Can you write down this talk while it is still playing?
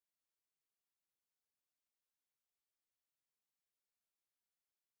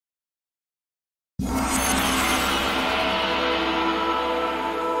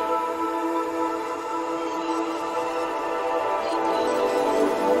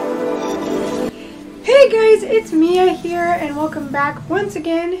guys, it's Mia here and welcome back once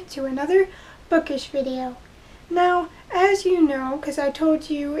again to another bookish video. Now, as you know, because I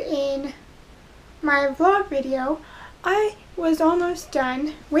told you in my vlog video, I was almost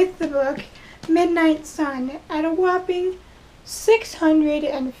done with the book Midnight Sun at a whopping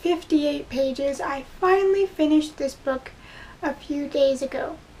 658 pages. I finally finished this book a few days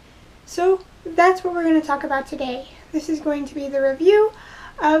ago. So that's what we're going to talk about today. This is going to be the review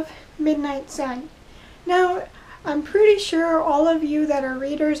of Midnight Sun. Now, I'm pretty sure all of you that are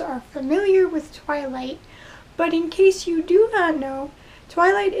readers are familiar with Twilight, but in case you do not know,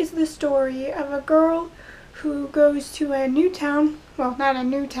 Twilight is the story of a girl who goes to a new town, well, not a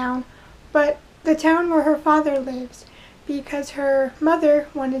new town, but the town where her father lives, because her mother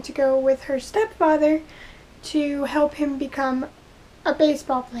wanted to go with her stepfather to help him become a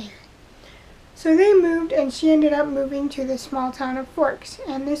baseball player. So they moved, and she ended up moving to the small town of Forks,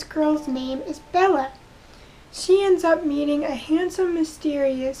 and this girl's name is Bella. She ends up meeting a handsome,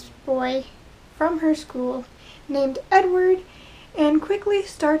 mysterious boy from her school named Edward, and quickly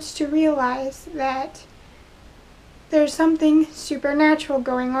starts to realize that there's something supernatural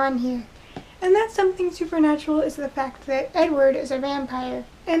going on here. And that something supernatural is the fact that Edward is a vampire.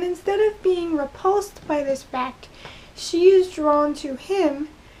 And instead of being repulsed by this fact, she is drawn to him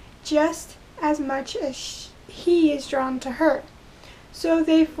just as much as he is drawn to her. So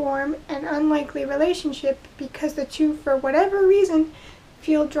they form an unlikely relationship because the two, for whatever reason,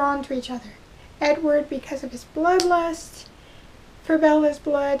 feel drawn to each other. Edward because of his bloodlust for Bella's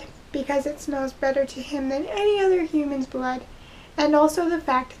blood, because it smells better to him than any other human's blood, and also the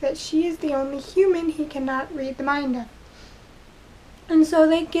fact that she is the only human he cannot read the mind of. And so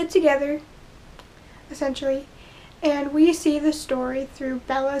they get together, essentially, and we see the story through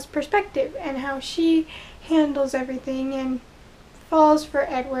Bella's perspective and how she handles everything and falls for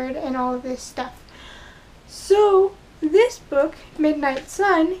Edward and all of this stuff. So this book, Midnight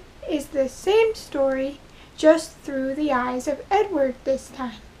Sun, is the same story just through the eyes of Edward this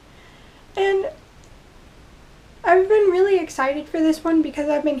time. And I've been really excited for this one because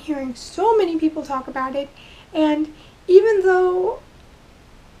I've been hearing so many people talk about it, and even though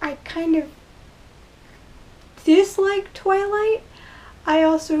I kind of dislike Twilight, I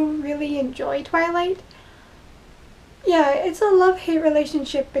also really enjoy Twilight. Yeah, it's a love-hate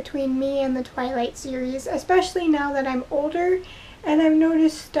relationship between me and the Twilight series, especially now that I'm older and I've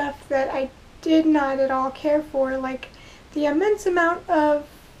noticed stuff that I did not at all care for, like the immense amount of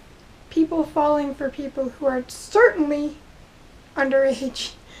people falling for people who are certainly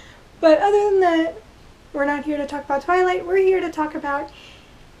underage. But other than that, we're not here to talk about Twilight, we're here to talk about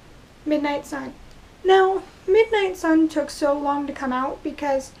Midnight Sun. Now, Midnight Sun took so long to come out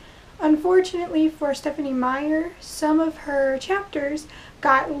because, unfortunately for Stephenie Meyer, some of her chapters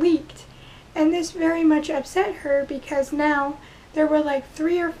got leaked, and this very much upset her because now there were like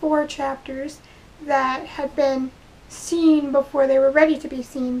 3 or 4 chapters that had been seen before they were ready to be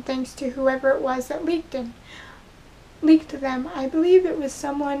seen, thanks to whoever it was that leaked them. I believe it was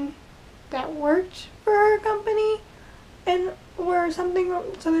someone that worked for her company, and or something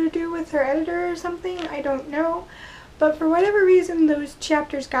to do with her editor or something, I don't know. But for whatever reason, those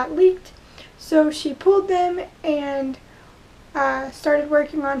chapters got leaked, so she pulled them and started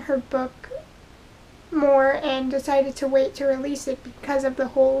working on her book more and decided to wait to release it because of the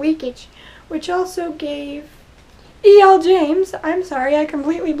whole leakage, which also gave E.L. James, I'm sorry, I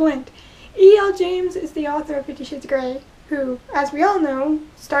completely blinked. E.L. James is the author of 50 Shades of Grey, who, as we all know,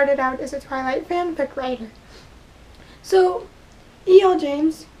 started out as a Twilight fanfic writer. So, E.L.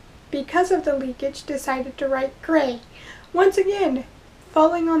 James, because of the leakage, decided to write Grey, once again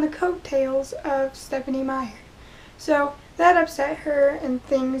falling on the coattails of Stephenie Meyer. So that upset her and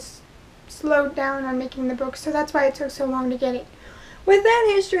things slowed down on making the book, so that's why it took so long to get it. With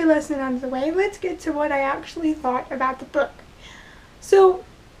that history lesson out of the way, let's get to what I actually thought about the book. So,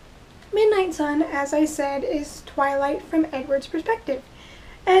 Midnight Sun, as I said, is Twilight from Edward's perspective.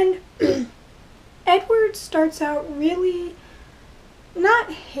 And Edward starts out really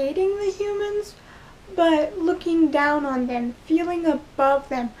not hating the humans, but looking down on them, feeling above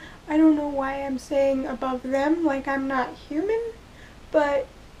them. I don't know why I'm saying above them, like I'm not human, but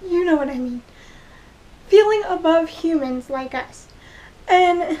you know what I mean. Feeling above humans like us.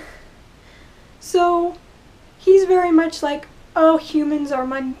 And so he's very much like, oh, humans are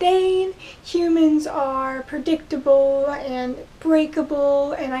mundane, humans are predictable and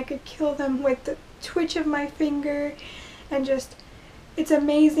breakable, and I could kill them with the twitch of my finger, and just, it's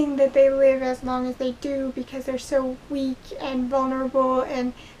amazing that they live as long as they do because they're so weak and vulnerable,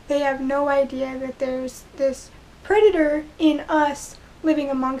 and they have no idea that there's this predator in us living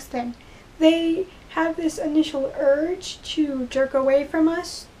amongst them. they have this initial urge to jerk away from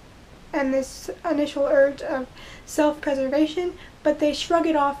us and this initial urge of self-preservation, but they shrug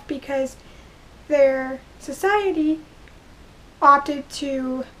it off because their society opted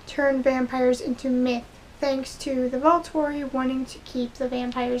to turn vampires into myth, thanks to the Volturi wanting to keep the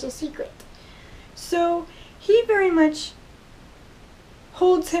vampires a secret. So he very much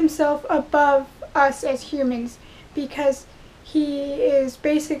holds himself above us as humans because he is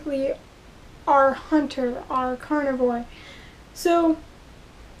basically our hunter, our carnivore. So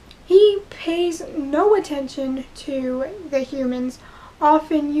he pays no attention to the humans,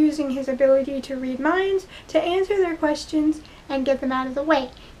 often using his ability to read minds to answer their questions and get them out of the way.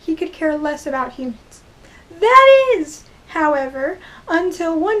 He could care less about humans. That is, however,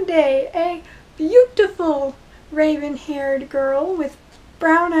 until one day a beautiful raven-haired girl with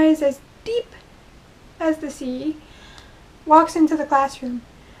brown eyes as deep as the sea walks into the classroom.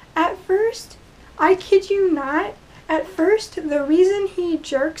 At first, I kid you not, at first the reason he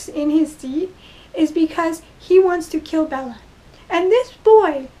jerks in his seat is because he wants to kill Bella. And this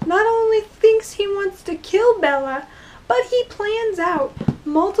boy not only thinks he wants to kill Bella, but he plans out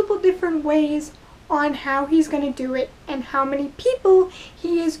multiple different ways on how he's going to do it and how many people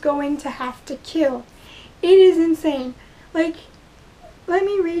he is going to have to kill. It is insane. Like, let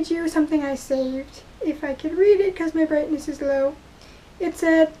me read you something I saved, if I could read it because my brightness is low. It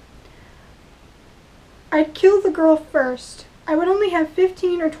said, I'd kill the girl first. I would only have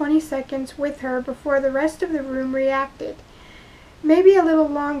 15 or 20 seconds with her before the rest of the room reacted. Maybe a little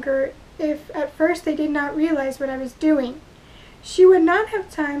longer if at first they did not realize what I was doing. She would not have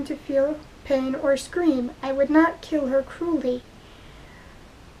time to feel pain or scream. I would not kill her cruelly.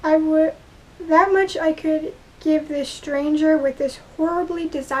 That much I could give this stranger with this horribly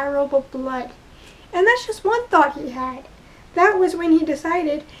desirable blood. And that's just one thought he had. That was when he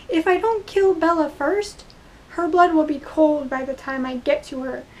decided, if I don't kill Bella first, her blood will be cold by the time I get to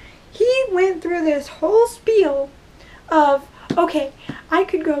her. He went through this whole spiel of, okay, I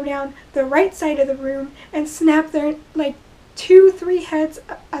could go down the right side of the room and snap their, 2-3 heads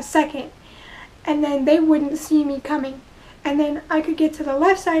a second, and then they wouldn't see me coming. And then I could get to the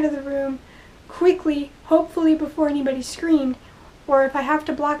left side of the room quickly, hopefully before anybody screamed, or if I have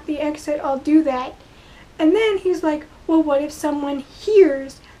to block the exit, I'll do that. And then he's like, well, what if someone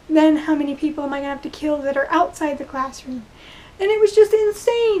hears? Then how many people am I going to have to kill that are outside the classroom? And it was just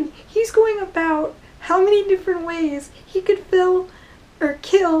insane. He's going about how many different ways he could kill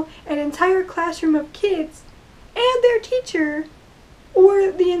an entire classroom of kids and their teacher,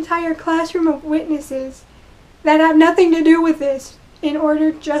 or the entire classroom of witnesses that have nothing to do with this, in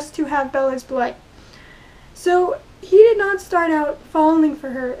order just to have Bella's blood. So he did not start out falling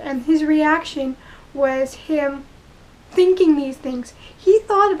for her, and his reaction was him thinking these things. He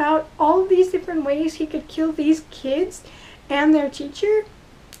thought about all of these different ways he could kill these kids and their teacher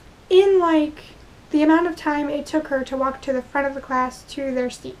in the amount of time it took her to walk to the front of the class to their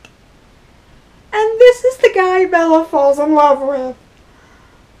seat. And this is the guy Bella falls in love with.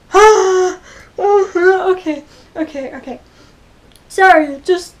 Okay. Sorry,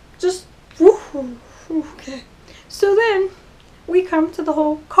 just, okay. So then, we come to the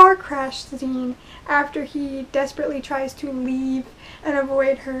whole car crash scene after he desperately tries to leave and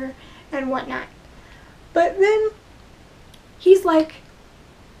avoid her and whatnot. But then, he's like,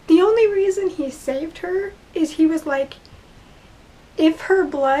 the only reason he saved her is he was like, if her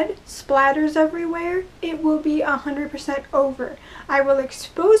blood splatters everywhere, it will be 100% over. I will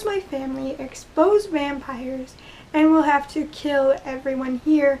expose my family, expose vampires, and we'll have to kill everyone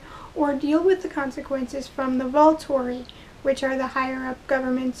here or deal with the consequences from the Volturi, which are the higher up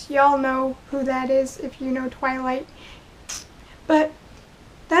governments. Y'all know who that is if you know Twilight. But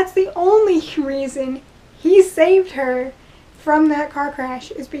that's the only reason he saved her from that car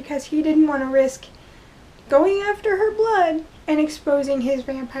crash, is because he didn't want to risk going after her blood and exposing his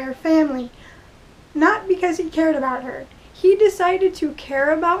vampire family. Not because he cared about her. He decided to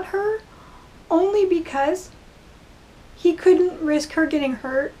care about her only because he couldn't risk her getting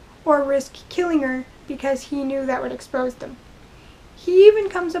hurt or risk killing her because he knew that would expose them. He even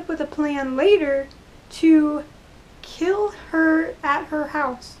comes up with a plan later to kill her at her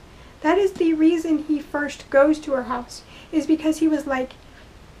house. That is the reason he first goes to her house, is because he was like,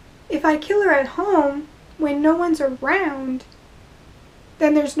 if I kill her at home when no one's around,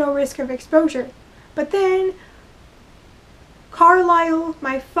 then there's no risk of exposure. But then Carlisle,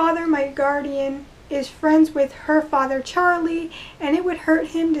 my father, my guardian, is friends with her father Charlie, and it would hurt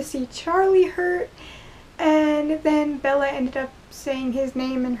him to see Charlie hurt. And then Bella ended up saying his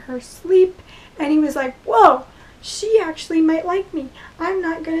name in her sleep, and he was like, whoa, she actually might like me. I'm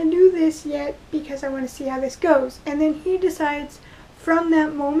not going to do this yet because I want to see how this goes. And then he decides from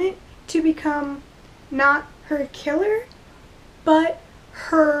that moment to become not her killer, but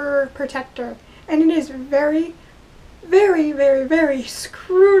her protector. And it is very, very, very, very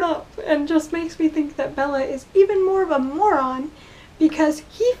screwed up, and just makes me think that Bella is even more of a moron because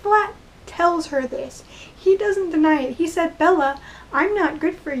he flat tells her this. He doesn't deny it. He said, Bella, I'm not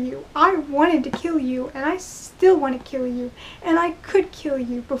good for you. I wanted to kill you, and I still want to kill you, and I could kill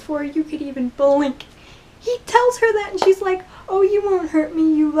you before you could even blink. He tells her that, and she's like, oh, you won't hurt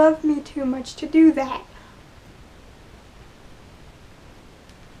me. You love me too much to do that.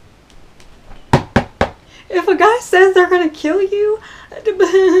 If a guy says they're gonna kill you,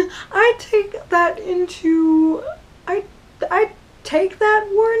 I take that into, I take that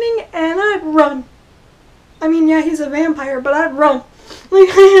warning and I'd run. I mean, yeah, he's a vampire, but I'd run. Like,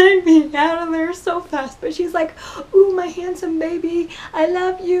 I'd be out of there so fast. But she's like, ooh, my handsome baby, I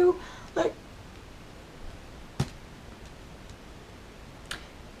love you. Like,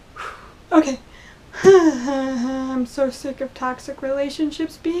 okay. I'm so sick of toxic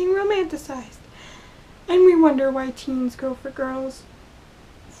relationships being romanticized. And we wonder why teens go for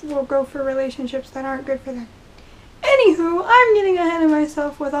relationships that aren't good for them. Anywho, I'm getting ahead of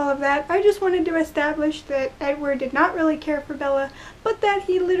myself with all of that. I just wanted to establish that Edward did not really care for Bella, but that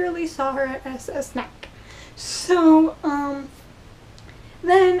he literally saw her as a snack. So,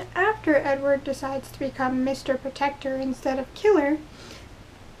 then after Edward decides to become Mr. Protector instead of Killer,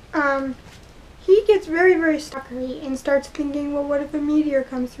 he gets very, very stalkery and starts thinking, well, what if a meteor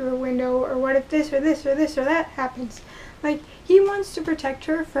comes through a window, or what if this or this or this or that happens? Like, he wants to protect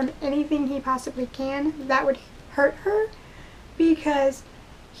her from anything he possibly can that would hurt her, because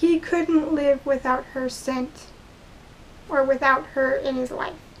he couldn't live without her scent or without her in his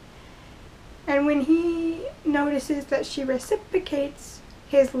life. And when he notices that she reciprocates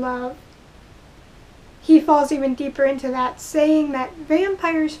his love, he falls even deeper into that, saying that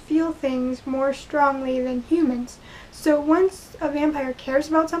vampires feel things more strongly than humans. So once a vampire cares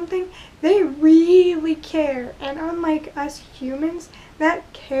about something, they really care. And unlike us humans,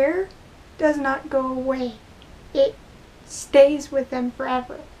 that care does not go away. It stays with them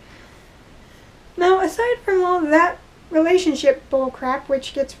forever. Now, aside from all that relationship bullcrap,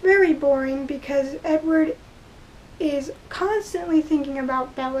 which gets very boring because Edward is constantly thinking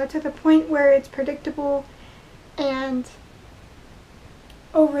about Bella to the point where it's predictable and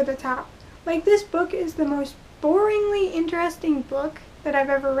over the top. Like, this book is the most boringly interesting book that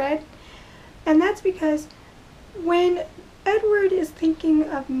I've ever read, and that's because when Edward is thinking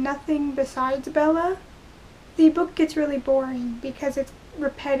of nothing besides Bella, the book gets really boring because it's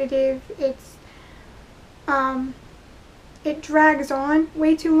repetitive, it drags on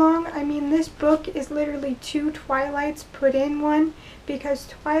way too long. I mean, this book is literally 2 Twilights put in one, because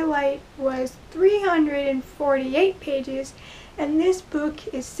Twilight was 348 pages and this book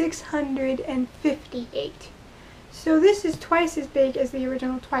is 658. So this is twice as big as the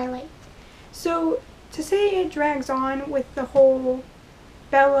original Twilight. So to say it drags on with the whole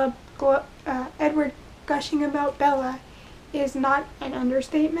Edward gushing about Bella is not an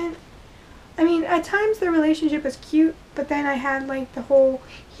understatement. I mean, at times the relationship was cute, but then I had like the whole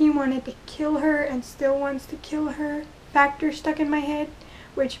he wanted to kill her and still wants to kill her factor stuck in my head,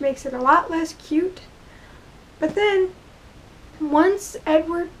 which makes it a lot less cute. But then, once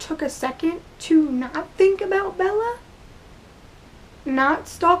Edward took a second to not think about Bella, not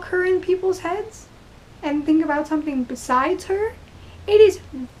stalk her in people's heads, and think about something besides her, it is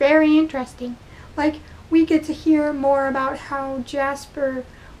very interesting. Like, we get to hear more about how Jasper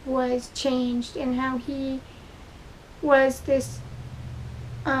was changed and how he was this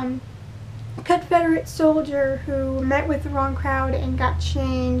Confederate soldier who met with the wrong crowd and got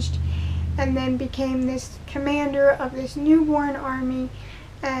changed and then became this commander of this newborn army,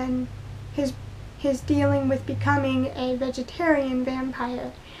 and his dealing with becoming a vegetarian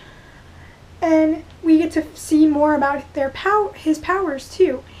vampire. And we get to see more about his powers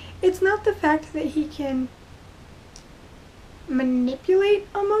too. It's not the fact that he can manipulate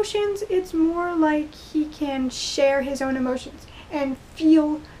emotions, it's more like he can share his own emotions and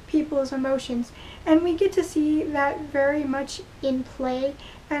feel people's emotions, and we get to see that very much in play,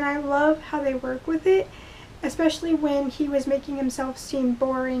 and I love how they work with it, especially when he was making himself seem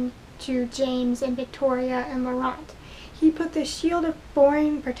boring to James and Victoria and Laurent. He put this shield of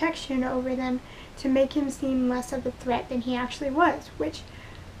boring protection over them to make him seem less of a threat than he actually was, which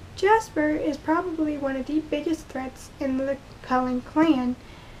Jasper is probably one of the biggest threats in the Cullen clan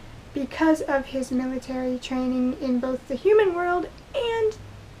because of his military training in both the human world and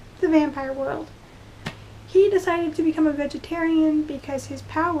the vampire world. he decided to become a vegetarian because his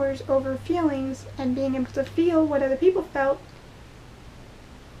powers over feelings and being able to feel what other people felt,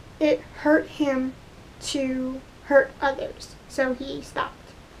 it hurt him to hurt others. So he stopped.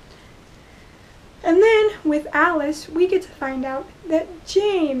 And then with Alice, we get to find out that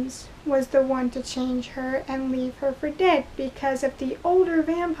James was the one to change her and leave her for dead because of the older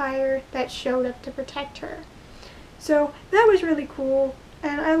vampire that showed up to protect her. So that was really cool,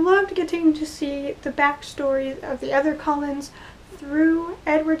 and I loved getting to see the backstory of the other Cullens through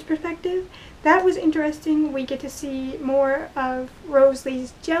Edward's perspective. That was interesting. We get to see more of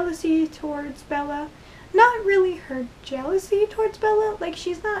Rosalie's jealousy towards Bella. Not really her jealousy towards Bella, like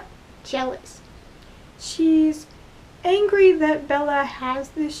she's not jealous. She's angry that Bella has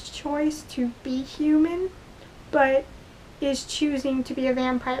this choice to be human, but is choosing to be a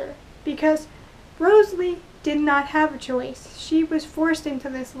vampire. Because Rosalie did not have a choice. She was forced into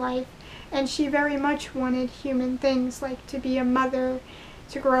this life, and she very much wanted human things, like to be a mother,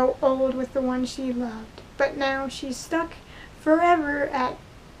 to grow old with the one she loved. But now she's stuck forever at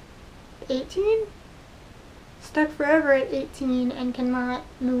 18? Stuck forever at 18 and cannot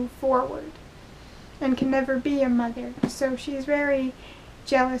move forward. And can never be a mother. So she's very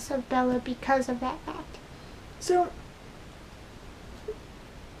jealous of Bella because of that fact. So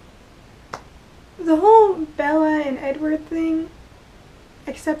the whole Bella and Edward thing,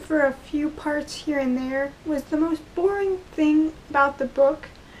 except for a few parts here and there, was the most boring thing about the book,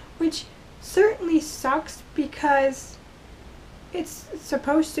 which certainly sucks because it's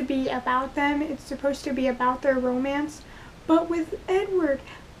supposed to be about them, it's supposed to be about their romance, but with Edward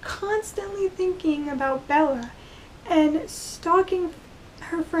constantly thinking about Bella and stalking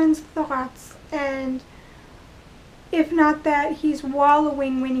her friend's thoughts, and if not that, he's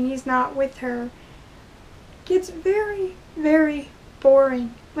wallowing when he's not with her, gets very, very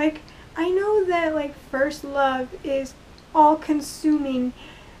boring. Like, I know that like first love is all consuming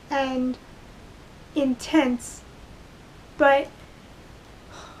and intense, but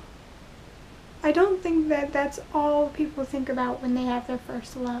I don't think that that's all people think about when they have their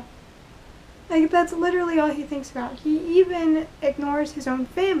first love. Like, that's literally all he thinks about. He even ignores his own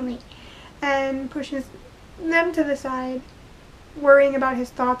family and pushes them to the side, worrying about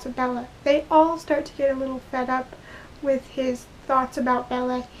his thoughts of Bella. They all start to get a little fed up with his thoughts about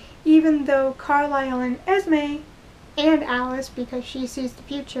Bella, even though Carlisle and Esme, and Alice, because she sees the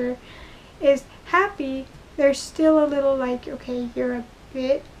future, is happy. They're still a little like, okay, you're a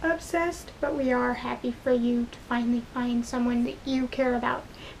bit obsessed, but we are happy for you to finally find someone that you care about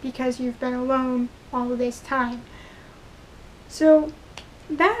because you've been alone all this time. So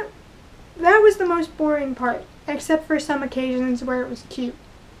that was the most boring part, except for some occasions where it was cute.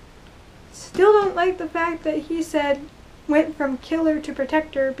 Still don't like the fact that he went from killer to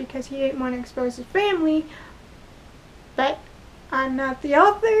protector because he didn't want to expose his family, but I'm not the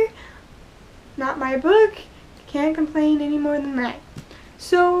author, not my book, can't complain any more than that.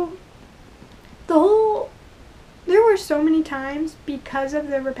 So, there were so many times, because of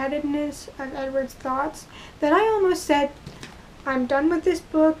the repetitiveness of Edward's thoughts, that I almost said, I'm done with this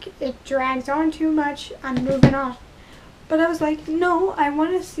book, it drags on too much, I'm moving on. But I was like, no, I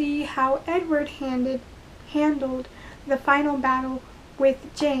want to see how Edward handled the final battle with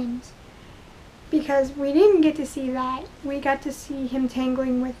James. Because we didn't get to see that, we got to see him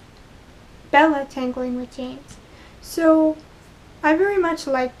Bella tangling with James. So, I very much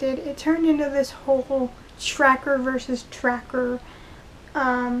liked it. It turned into this whole tracker versus tracker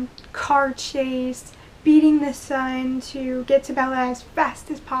car chase, beating the sun to get to Bella as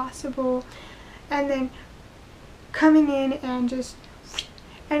fast as possible, and then coming in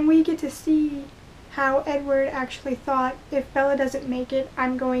and we get to see how Edward actually thought, if Bella doesn't make it,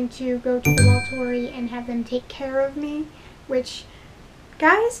 I'm going to go to the Volturi and have them take care of me, which,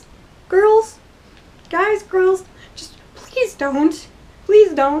 guys, girls, just please don't.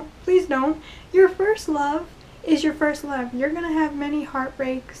 Please don't. Please don't. Your first love is your first love. You're going to have many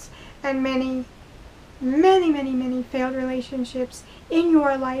heartbreaks and many failed relationships in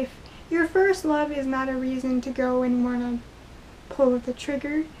your life. Your first love is not a reason to go and want to pull the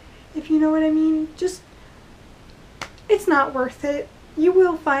trigger, if you know what I mean. Just, it's not worth it. You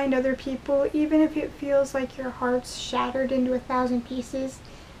will find other people, even if it feels like your heart's shattered into 1,000 pieces.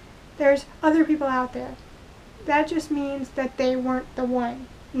 There's other people out there. That just means that they weren't the one.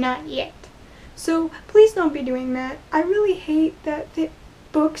 Not yet. So please don't be doing that. I really hate that the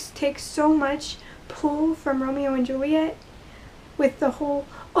books take so much pull from Romeo and Juliet with the whole,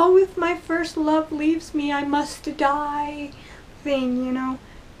 oh, if my first love leaves me, I must die thing, you know.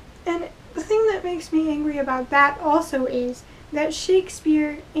 And the thing that makes me angry about that also is that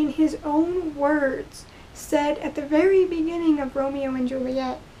Shakespeare, in his own words, said at the very beginning of Romeo and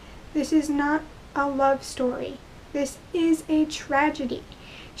Juliet, this is not a love story. This is a tragedy.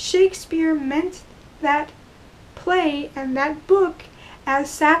 Shakespeare meant that play and that book as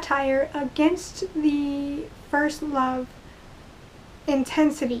satire against the first love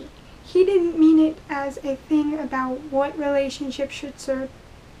intensity. He didn't mean it as a thing about what relationships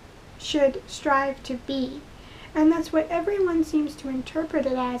should strive to be. And that's what everyone seems to interpret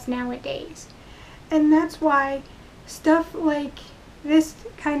it as nowadays. And that's why stuff like this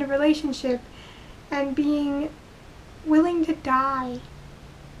kind of relationship and being willing to die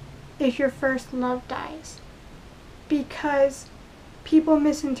if your first love dies, because people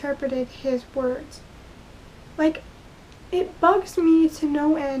misinterpreted his words. Like, it bugs me to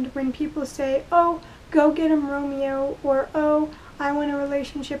no end when people say, oh, go get him Romeo, or oh, I want a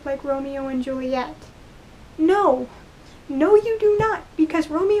relationship like Romeo and Juliet. No, you do not, because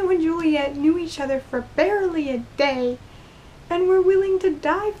Romeo and Juliet knew each other for barely a day and were willing to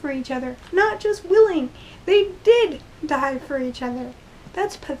die for each other. Not just willing, they did die for each other.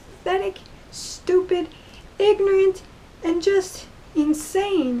 That's pathetic, stupid, ignorant, and just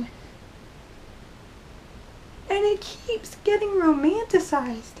insane. And it keeps getting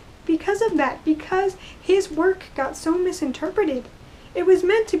romanticized because of that, because his work got so misinterpreted. It was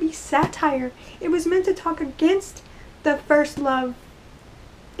meant to be satire. It was meant to talk against the first love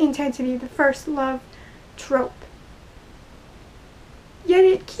intensity, the first love trope. Yet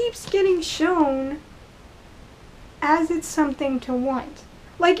it keeps getting shown as it's something to want.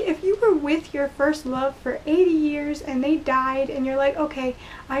 Like, if you were with your first love for 80 years and they died and you're like, okay,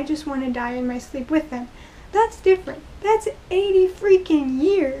 I just want to die in my sleep with them. That's different. That's 80 freaking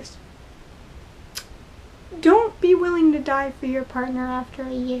years. Don't be willing to die for your partner after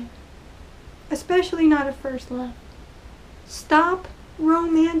a year. Especially not a first love. Stop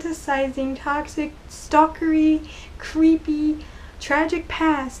romanticizing toxic, stalkery, creepy, tragic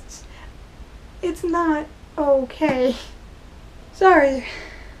pasts. It's not okay. Sorry.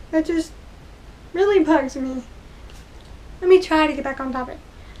 That just really bugs me. Let me try to get back on topic.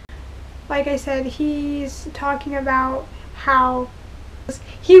 Like I said, he's talking about how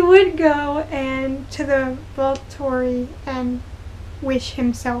he would go and to the Volturi and wish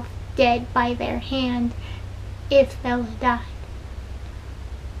himself dead by their hand if Bella died.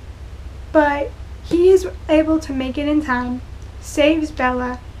 But he is able to make it in time, saves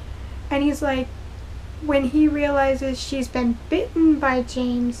Bella, and he's like, when he realizes she's been bitten by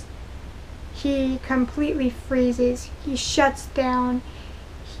James, he completely freezes. He shuts down.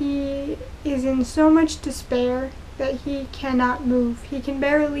 He is in so much despair that he cannot move. He can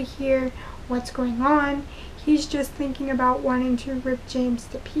barely hear what's going on. He's just thinking about wanting to rip James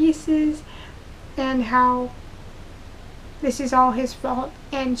to pieces and how this is all his fault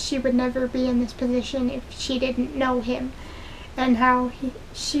and she would never be in this position if she didn't know him, and how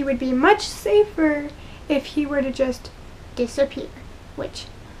she would be much safer if he were to just disappear, which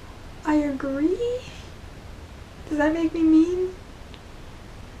I agree. Does that make me mean?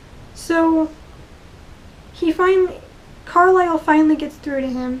 So Carlisle finally gets through to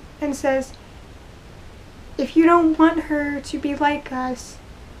him and says, if you don't want her to be like us,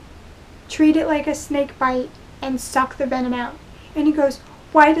 treat it like a snake bite and suck the venom out. And he goes,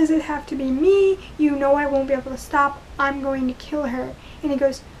 why does it have to be me? You know I won't be able to stop. I'm going to kill her. And he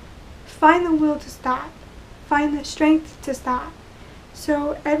goes, find the will to stop. Find the strength to stop.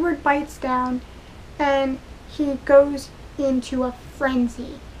 So Edward bites down and he goes into a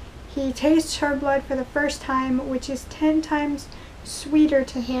frenzy. He tastes her blood for the first time, which is 10 times sweeter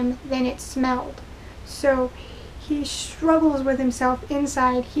to him than it smelled. So he struggles with himself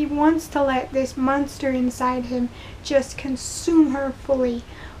inside. He wants to let this monster inside him just consume her fully.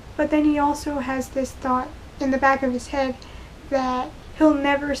 But then he also has this thought in the back of his head that he'll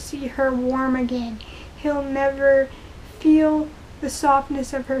never see her warm again. He'll never feel the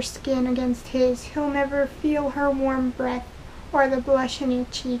softness of her skin against his. He'll never feel her warm breath or the blush in her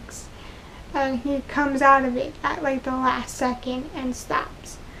cheeks. And he comes out of it at like the last second and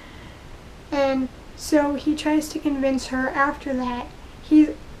stops. And so he tries to convince her after that,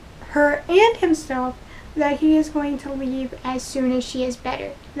 her and himself, that he is going to leave as soon as she is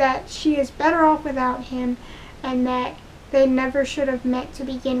better. That she is better off without him, and that they never should have met to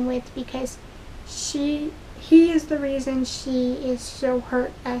begin with, because he is the reason she is so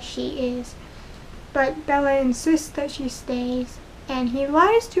hurt as she is. But Bella insists that she stays, and he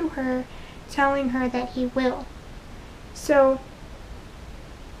lies to her, telling her that he will. So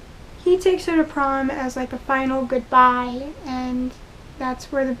he takes her to prom as like a final goodbye, and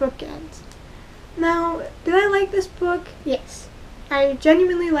that's where the book ends. Now, did I like this book? Yes. I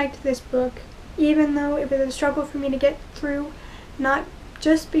genuinely liked this book. even though it was a struggle for me to get through, not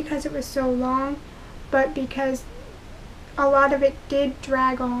just because it was so long, but because a lot of it did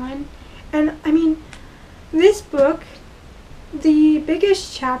drag on. And I mean, this book, the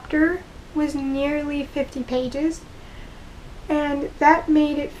biggest chapter was nearly 50 pages, and that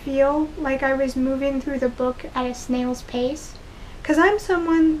made it feel like I was moving through the book at a snail's pace, because I'm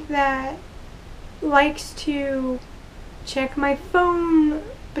someone that likes to check my phone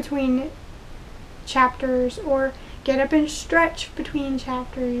between chapters, or get up and stretch between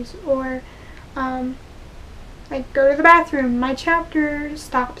chapters, or like go to the bathroom. My chapter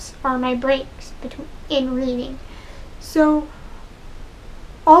stops are my breaks in reading. So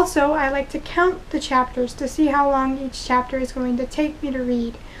also I like to count the chapters to see how long each chapter is going to take me to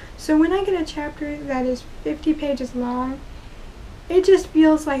read. So when I get a chapter that is 50 pages long, it just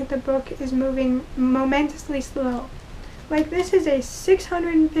feels like the book is moving momentously slow. Like, this is a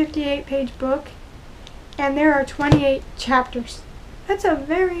 658 page book, and there are 28 chapters. That's a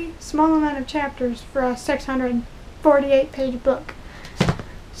very small amount of chapters for a 648 page book.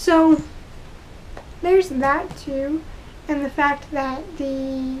 So there's that too, and the fact that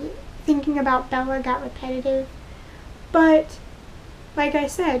the thinking about Bella got repetitive. But like I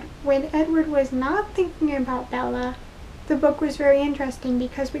said, when Edward was not thinking about Bella, the book was very interesting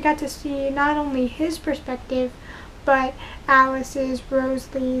because we got to see not only his perspective, but Alice's,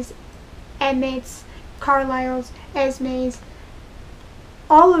 Rosalie's, Emmett's, Carlisle's, Esme's,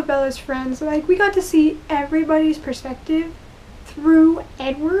 all of Bella's friends. Like, we got to see everybody's perspective through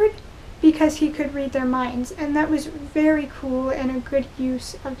Edward because he could read their minds, and that was very cool and a good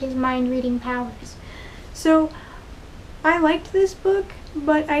use of his mind-reading powers. So I liked this book,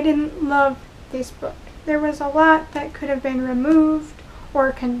 but I didn't love this book. There was a lot that could have been removed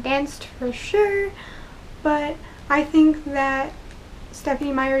or condensed for sure, but I think that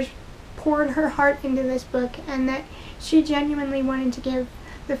Stephenie Meyers poured her heart into this book, and that she genuinely wanted to give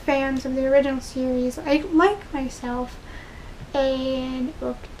the fans of the original series, like myself, a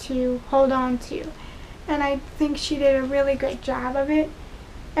book to hold on to. And I think she did a really good job of it.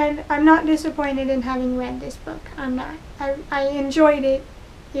 And I'm not disappointed in having read this book. I'm not. I enjoyed it,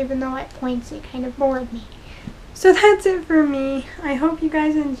 even though at points it kind of bored me. So that's it for me. I hope you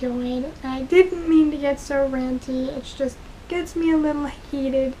guys enjoyed. I didn't mean to get so ranty. It just gets me a little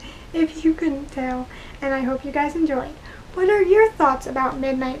heated, if you couldn't tell. And I hope you guys enjoyed. What are your thoughts about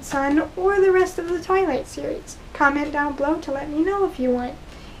Midnight Sun or the rest of the Twilight series? Comment down below to let me know if you want.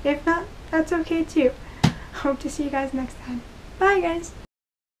 If not, that's okay too. Hope to see you guys next time. Bye guys!